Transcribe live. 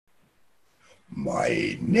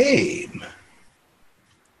My name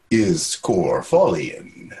is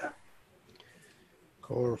Koorfalien.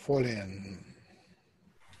 Koorfalien.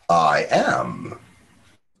 I am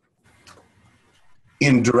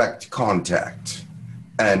in direct contact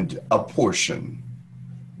and a portion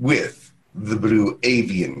with the blue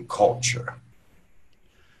avian culture.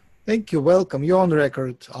 Thank you. Welcome. You're on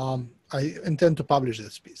record. I intend to publish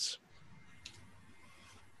this piece.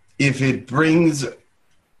 If it brings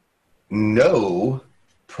no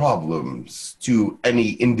problems to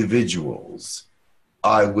any individuals,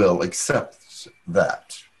 I will accept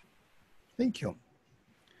that. Thank you.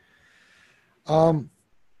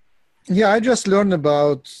 Yeah, I just learned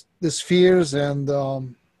about the spheres and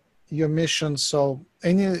your mission. So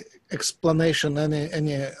any explanation,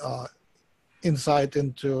 any insight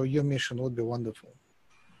into your mission would be wonderful.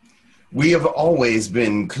 We have always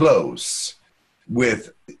been close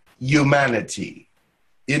with humanity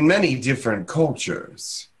in many different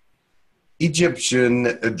cultures. Egyptian,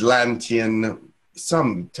 Atlantean,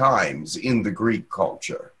 sometimes in the Greek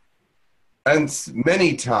culture, and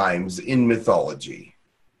many times in mythology.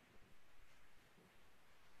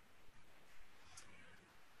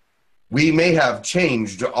 We may have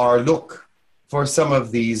changed our look for some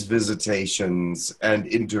of these visitations and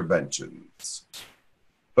interventions,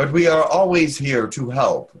 but we are always here to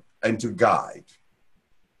help and to guide.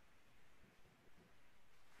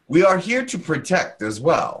 We are here to protect as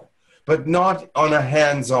well, but not on a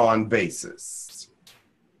hands-on basis.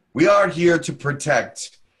 We are here to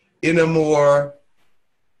protect in a more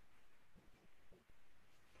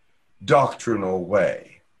doctrinal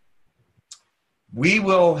way. We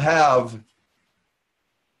will have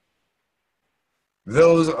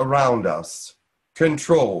those around us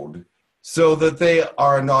controlled so that they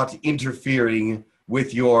are not interfering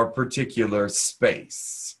with your particular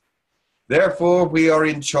space. Therefore, we are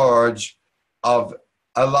in charge of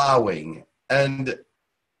allowing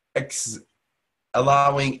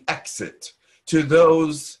exit to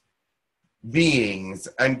those beings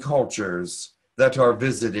and cultures that are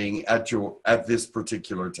visiting at this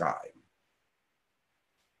particular time.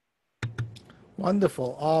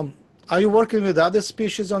 Wonderful. Are you working with other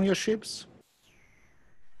species on your ships?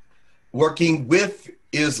 Working with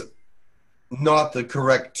is not the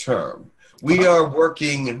correct term. We are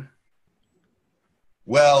working,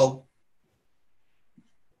 well,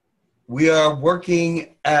 we are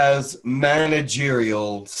working as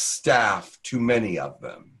managerial staff to many of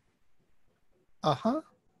them.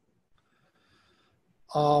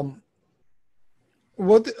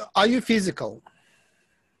 What are you physical?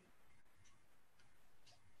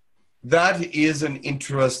 That is an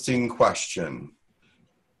interesting question.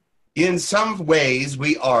 In some ways,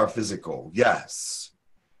 we are physical, yes.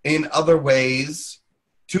 In other ways,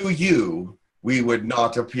 to you, we would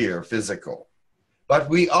not appear physical. But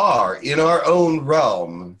we are, in our own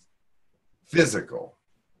realm, physical.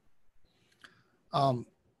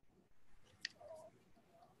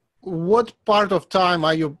 What part of time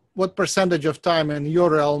are you, what percentage of time in your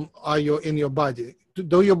realm are you in your body?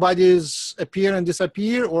 Do your bodies appear and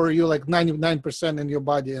disappear, or are you like 99% in your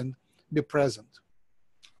body and be present?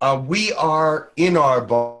 We are in our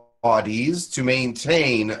bodies to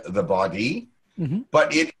maintain the body,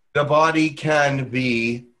 but the body can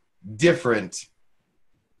be different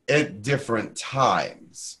at different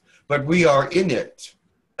times, but we are in it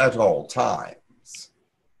at all times.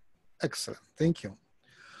 Excellent. Thank you.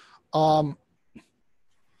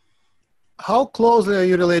 How closely are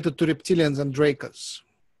you related to reptilians and Dracos?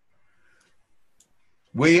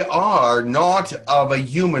 We are not of a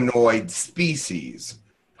humanoid species.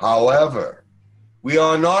 However, we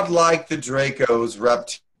are not like the Dracos,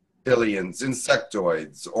 reptilians,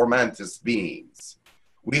 insectoids, or mantis beings.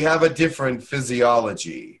 We have a different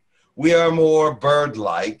physiology. We are more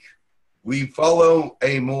bird-like. We follow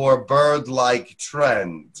a more bird-like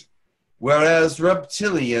trend, whereas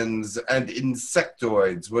reptilians and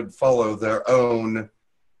insectoids would follow their own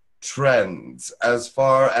trends as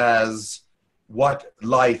far as what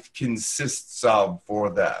life consists of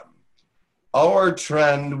for them. Our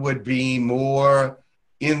trend would be more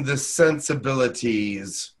in the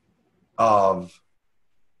sensibilities of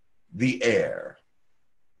the air.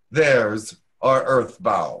 Theirs are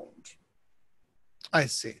earthbound. I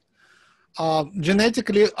see.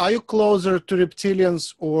 Genetically, are you closer to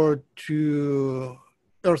reptilians or to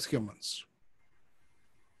Earth humans?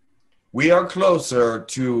 We are closer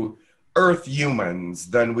to Earth humans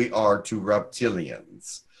than we are to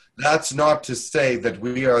reptilians. That's not to say that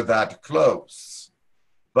we are that close,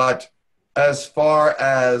 but as far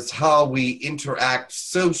as how we interact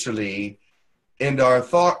socially and our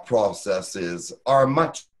thought processes are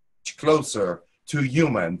much closer to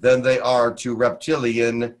human than they are to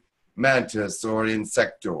reptilian, mantis, or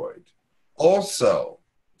insectoid. Also,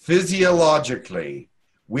 physiologically,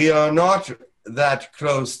 we are not that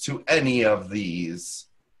close to any of these.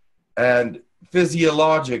 And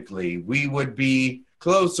physiologically, we would be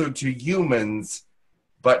closer to humans,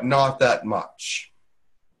 but not that much.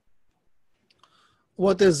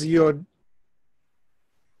 What is your,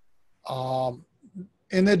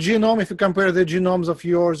 in a genome, if you compare the genomes of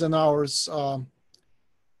yours and ours,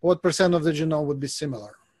 what percent of the genome would be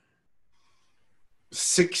similar?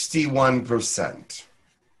 61%.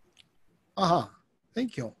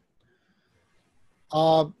 Thank you.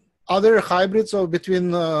 Are there hybrids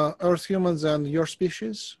between Earth humans and your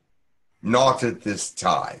species? Not at this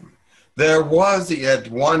time. There was at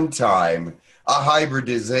one time a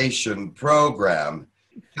hybridization program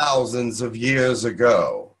thousands of years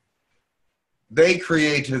ago. They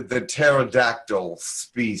created the pterodactyl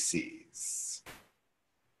species.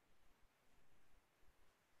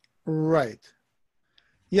 Right.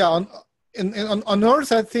 Yeah, on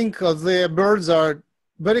Earth, I think the birds are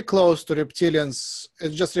very close to reptilians.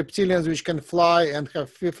 It's just reptilians which can fly and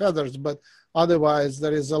have feathers, but otherwise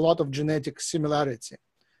there is a lot of genetic similarity.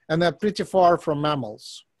 And they're pretty far from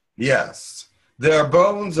mammals. Yes, their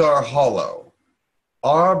bones are hollow.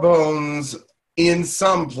 Our bones in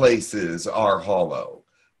some places are hollow,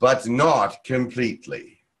 but not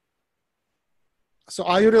completely. So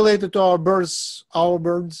are you related to our birds?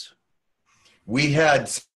 We had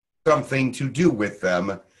something to do with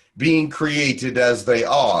them being created as they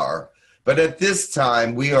are, but at this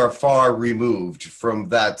time we are far removed from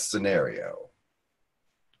that scenario.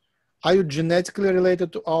 Are you genetically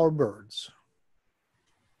related to our birds?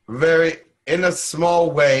 In a small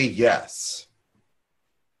way, yes.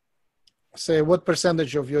 Say, what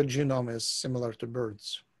percentage of your genome is similar to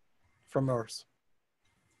birds from Earth?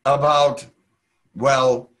 It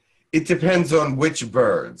depends on which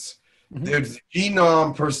birds. Mm-hmm. Their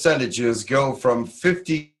genome percentages go from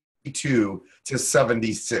 52 to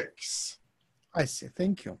 76. I see,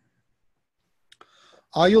 thank you.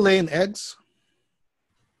 Are you laying eggs?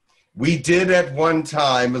 We did at one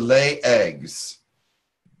time lay eggs.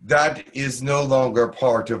 That is no longer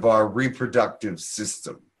part of our reproductive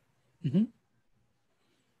system. Mm-hmm.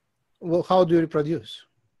 Well, how do you reproduce?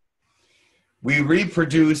 We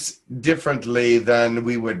reproduce differently than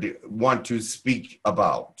we would want to speak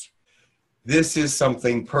about. This is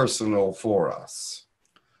something personal for us.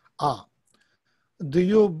 Do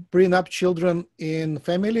you bring up children in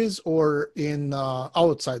families or in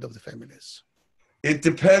outside of the families? It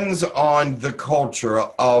depends on the culture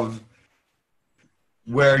of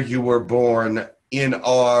where you were born in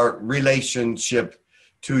our relationship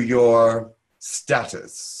to your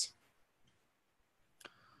status.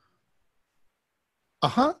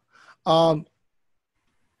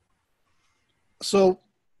 So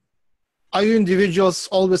are you individuals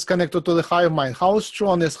always connected to the hive mind? How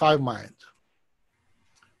strong is hive mind?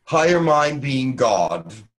 Higher mind being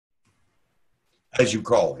God, as you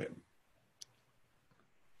call him.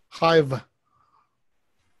 Hive,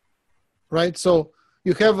 right? So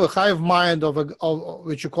you have a hive mind of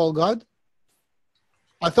which you call God.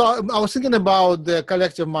 I was thinking about the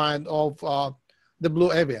collective mind of the blue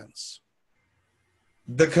Avians.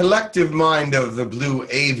 The collective mind of the blue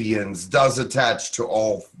Avians does attach to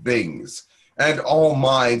all things and all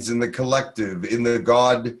minds in the collective, in the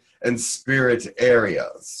God and spirit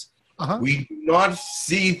areas. We do not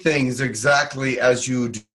see things exactly as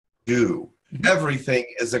you do. Mm-hmm. Everything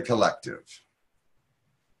is a collective.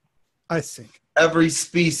 I see. Every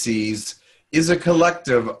species is a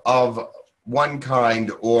collective of one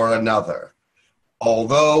kind or another.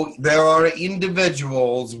 Although there are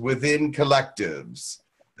individuals within collectives,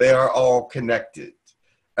 they are all connected,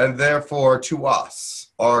 and therefore to us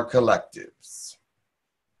are collectives.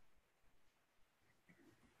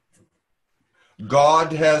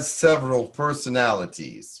 God has several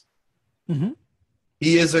personalities. Mm-hmm.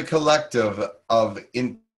 He is a collective of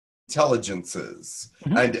intelligences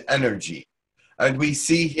and energy, and we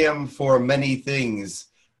see him for many things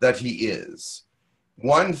that he is.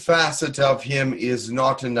 One facet of him is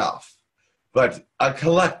not enough, but a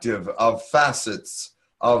collective of facets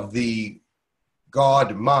of the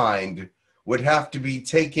God mind would have to be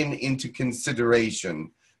taken into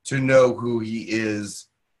consideration to know who he is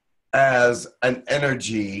as an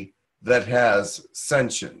energy that has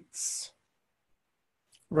sentience.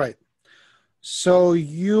 Right. So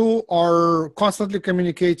you are constantly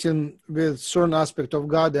communicating with certain aspect of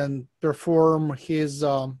God and perform his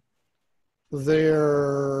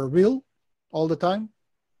their will all the time?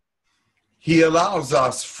 He allows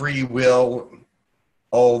us free will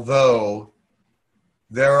although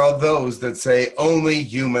there are those that say only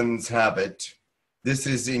humans have it. This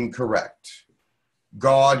is incorrect.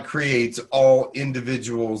 God creates all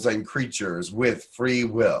individuals and creatures with free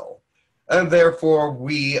will, and therefore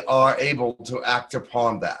we are able to act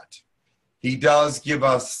upon that. He does give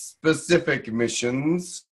us specific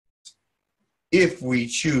missions if we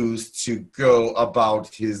choose to go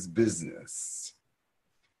about his business.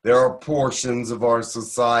 There are portions of our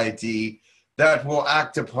society that will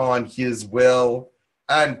act upon his will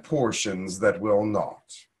and portions that will not.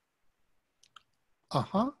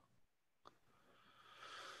 Uh-huh.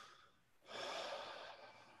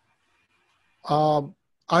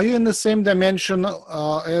 Are you in the same dimension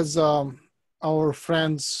as our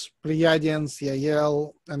friends Pleiadians,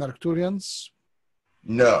 Yahyel, and Arcturians?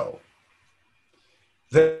 No.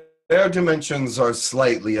 Their dimensions are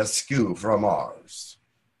slightly askew from ours.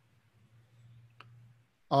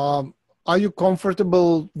 Are you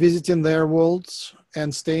comfortable visiting their worlds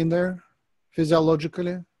and staying there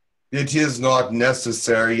physiologically? It is not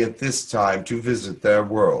necessary at this time to visit their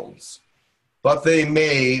worlds, but they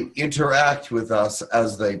may interact with us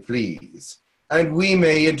as they please, and we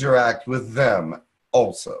may interact with them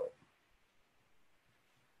also.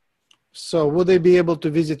 So would they be able to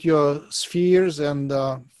visit your spheres and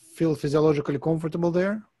feel physiologically comfortable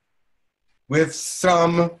there? With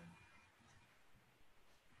some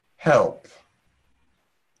help.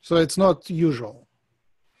 So it's not usual?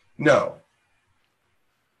 No.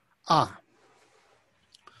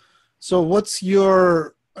 So what's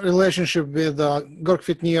your relationship with Girk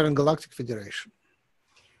Fitneer and Galactic Federation?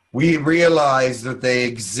 We realize that they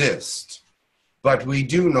exist, but we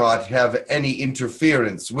do not have any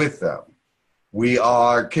interference with them. We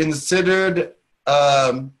are considered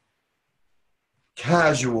a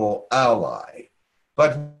casual ally,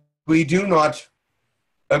 but we do not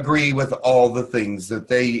agree with all the things that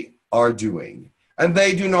they are doing, and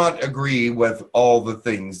they do not agree with all the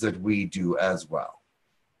things that we do as well.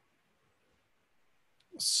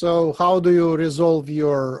 So how do you resolve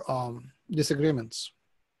your disagreements?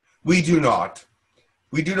 We do not.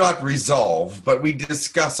 We do not resolve, but we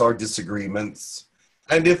discuss our disagreements.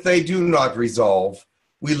 And if they do not resolve,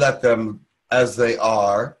 we let them as they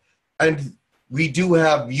are. And we do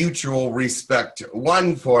have mutual respect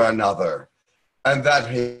one for another. And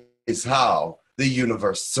that is how the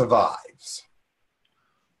universe survives.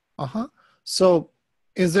 So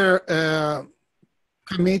is there a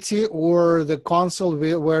committee or the council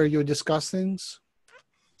where you discuss things?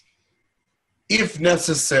 If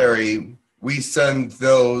necessary, we send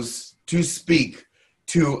those to speak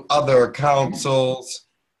to other councils,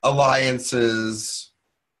 alliances,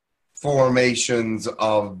 formations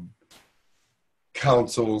of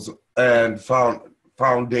councils and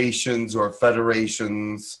foundations or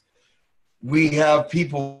federations. We have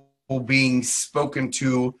people being spoken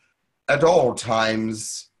to at all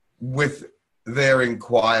times with their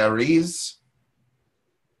inquiries.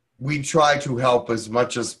 We try to help as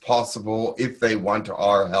much as possible if they want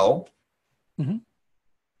our help. Mm-hmm.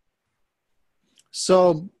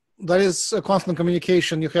 So there is a constant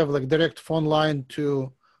communication. You have like direct phone line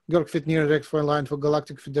to Girk Fitneer, direct phone line for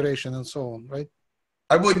Galactic Federation and so on, right?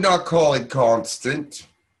 I would not call it constant.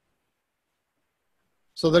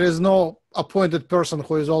 So there is no appointed person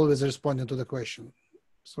who is always responding to the questions,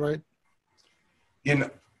 right?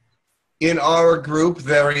 In our group,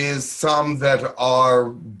 there is some that are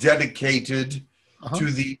dedicated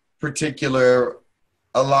to the particular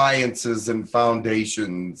alliances and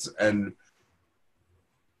foundations and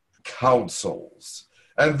councils.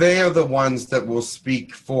 And they are the ones that will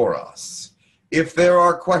speak for us. If there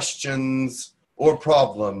are questions or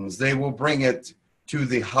problems, they will bring it to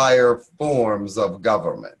the higher forms of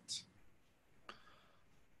government.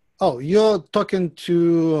 Oh, you're talking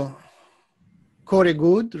to Corey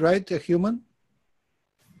Good, right? A human?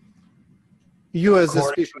 You as a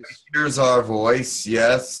species. Here's our voice,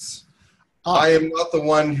 yes. I am not the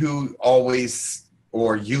one who always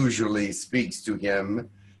or usually speaks to him.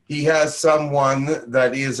 He has someone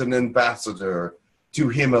that is an ambassador to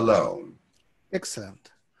him alone.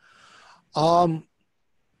 Excellent.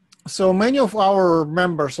 So many of our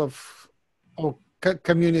members of our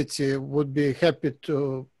community would be happy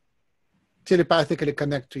to telepathically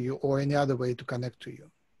connect to you or any other way to connect to you.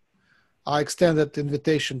 I extend that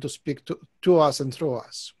invitation to speak to us and through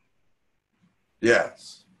us.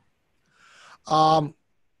 Yes.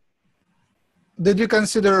 Did you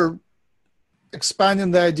consider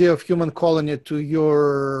expanding the idea of human colony to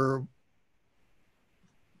your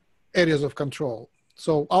areas of control?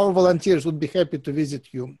 So our volunteers would be happy to visit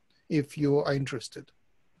you if you are interested.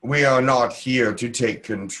 We are not here to take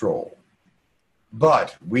control.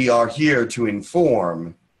 but we are here to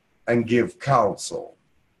inform and give counsel.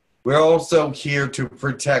 We're also here to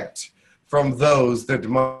protect from those that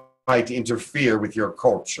might interfere with your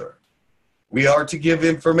culture. We are to give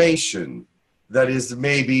information that is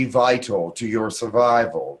maybe vital to your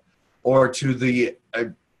survival or to the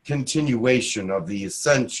continuation of the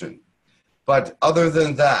ascension. But other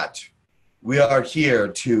than that, we are here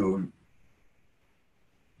to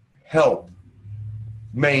help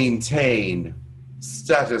maintain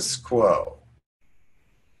status quo.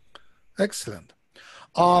 Excellent.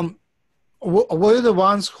 Were you the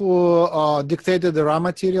ones who dictated the raw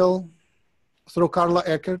material through Carla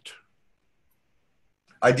Eckert?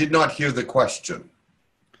 I did not hear the question.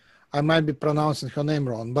 I might be pronouncing her name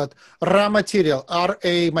wrong, but raw material,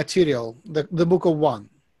 R-A material, the book of one.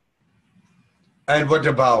 And what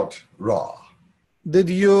about Ra? Did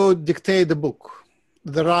you dictate the book,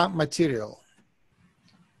 the raw material?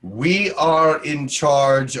 We are in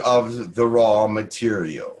charge of the raw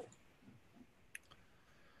material.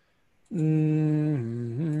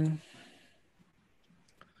 Mm-hmm.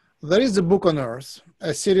 There is a book on Earth,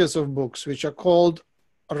 a series of books which are called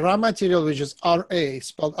Raw Material, which is R-A,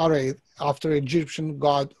 spelled R-A, after Egyptian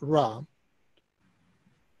god Ra.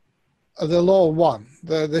 The Law of One.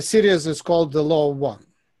 The series is called The Law of One.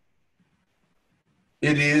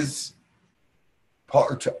 It is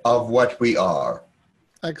part of what we are.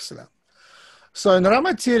 Excellent. So in Raw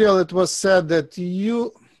Material, it was said that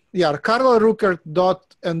Carla Ruckert,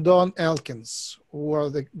 Dot, and Don Elkins were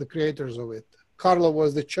the creators of it. Carla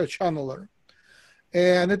was the channeler.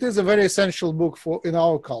 And it is a very essential book in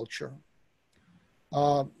our culture,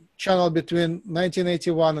 channeled between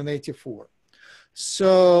 1981 and 84.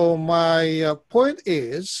 So my point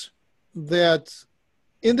is that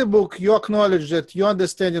in the book, you acknowledge that your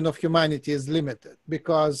understanding of humanity is limited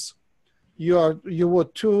because you were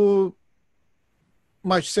too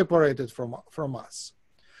much separated from us.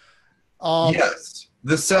 Yes,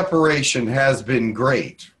 the separation has been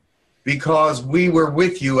great because we were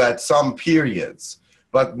with you at some periods,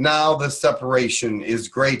 but now the separation is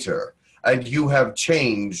greater and you have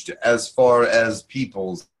changed as far as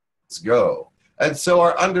peoples go. And so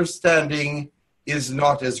our understanding is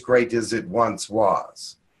not as great as it once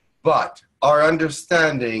was, but our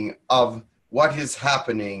understanding of what is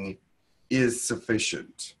happening is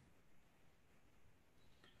sufficient.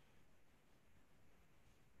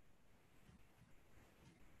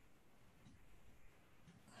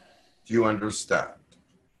 Do you understand?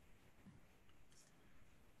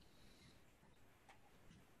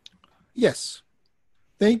 Yes.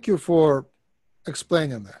 Thank you for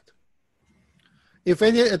explaining that. If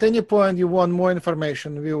at any point you want more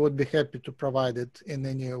information, we would be happy to provide it in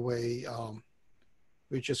any way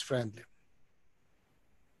which is friendly.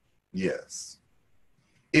 Yes.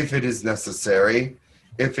 If it is necessary,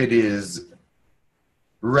 if it is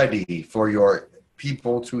ready for your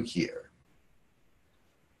people to hear.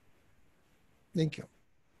 Thank you.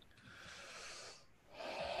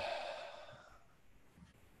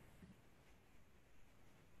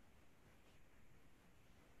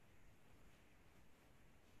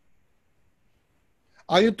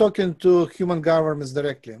 Are you talking to human governments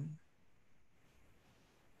directly?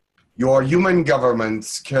 Your human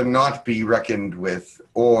governments cannot be reckoned with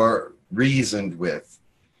or reasoned with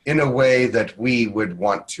in a way that we would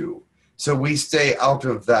want to. So we stay out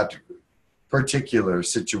of that particular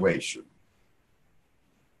situation.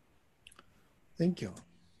 Thank you.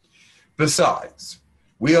 Besides,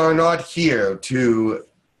 we are not here to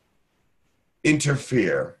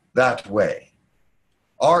interfere that way.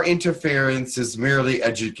 Our interference is merely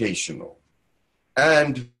educational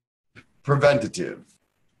and preventative.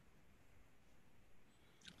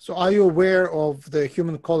 So are you aware of the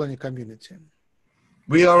human colony community?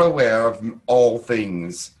 We are aware of all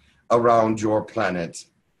things around your planet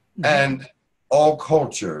and all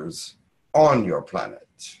cultures on your planet.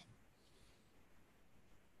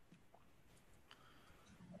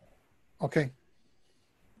 Okay.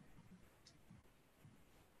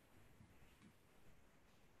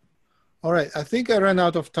 All right, I think I ran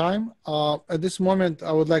out of time. At this moment,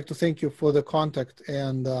 I would like to thank you for the contact.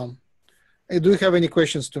 And do you have any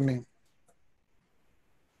questions to me?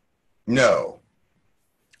 No.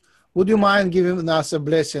 Would you mind giving us a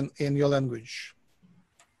blessing in your language?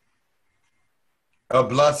 A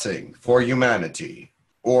blessing for humanity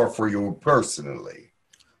or for you personally.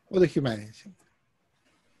 For the humanity.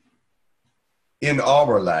 In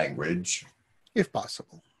our language. If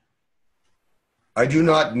possible. I do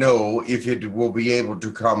not know if it will be able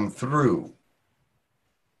to come through.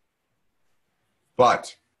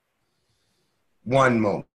 But one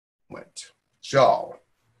moment. Ciao.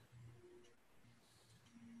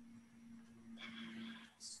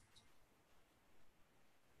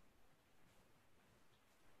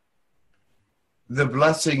 the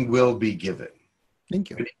blessing will be given. Thank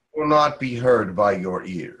you. It will not be heard by your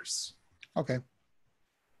ears. Okay.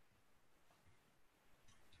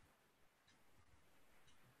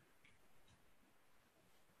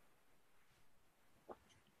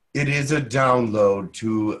 It is a download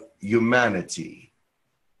to humanity,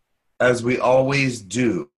 as we always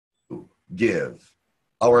do give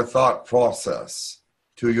our thought process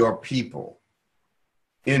to your people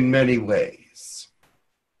in many ways.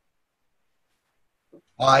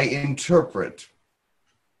 I interpret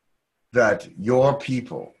that your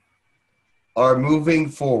people are moving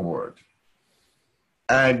forward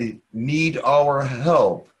and need our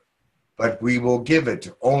help, but we will give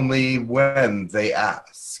it only when they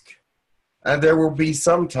ask. And there will be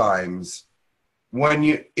some times when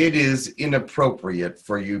it is inappropriate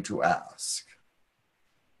for you to ask.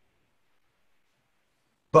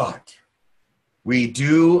 But we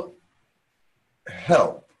do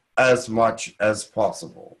help as much as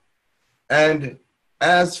possible. And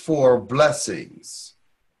as for blessings,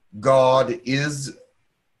 God is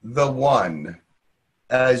the one,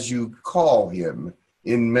 as you call him,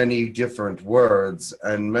 in many different words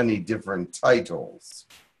and many different titles,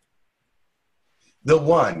 the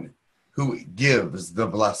one who gives the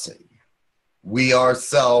blessing. We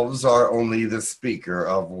ourselves are only the speaker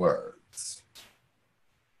of words.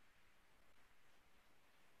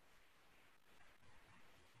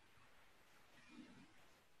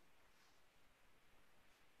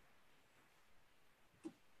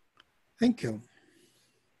 Thank you.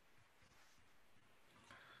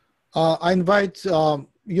 I invite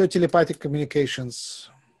your telepathic communications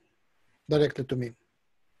directly to me.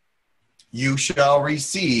 You shall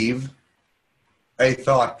receive a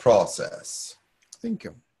thought process. Thank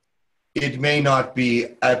you. It may not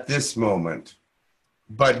be at this moment,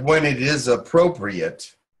 but when it is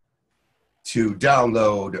appropriate to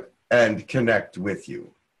download and connect with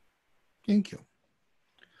you. Thank you.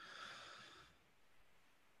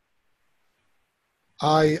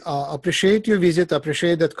 I appreciate your visit,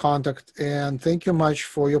 appreciate that contact, and thank you much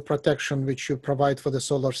for your protection which you provide for the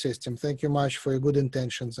solar system. Thank you much for your good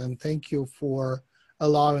intentions, and thank you for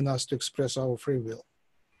allowing us to express our free will.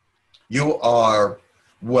 You are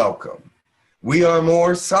welcome. We are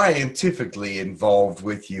more scientifically involved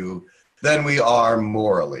with you than we are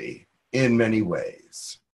morally in many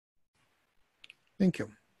ways. Thank you.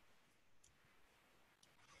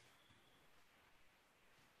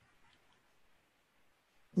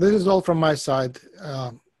 This is all from my side.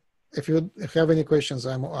 If you have any questions,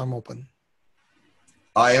 I'm open.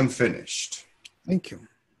 I am finished. Thank you.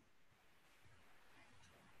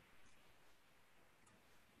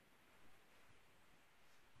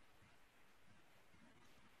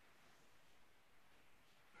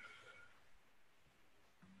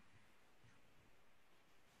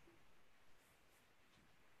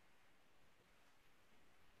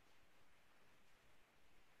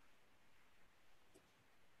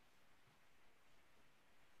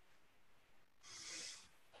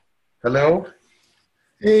 Hello?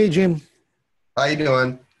 Hey, Jim. How you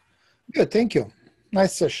doing? Good, thank you.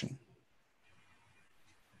 Nice session.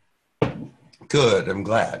 Good, I'm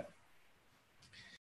glad.